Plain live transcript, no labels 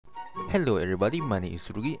Hello everybody, my name is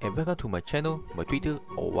Tsurugi and welcome to my channel, my Twitter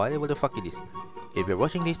or whatever the fuck it is. If you're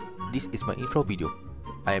watching this is my intro video.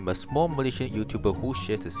 I am a small Malaysian YouTuber who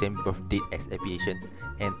shares the same birth date as aviation,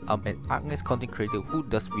 and I'm an Arknights content creator who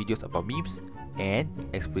does videos about memes and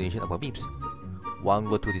explanation about memes. One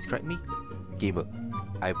word to describe me: gamer.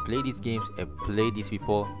 I play these games and played this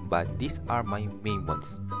before, but these are my main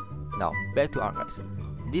ones. Now back to Arknights.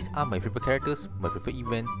 These are my favorite characters, my favorite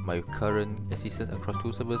event, my current assistance across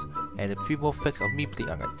 2 servers, and a few more facts of me playing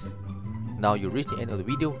Arknights. Now you reach the end of the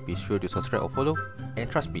video, be sure to subscribe or follow, and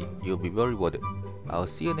trust me, you'll be well rewarded. I'll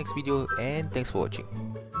see you next video and thanks for watching.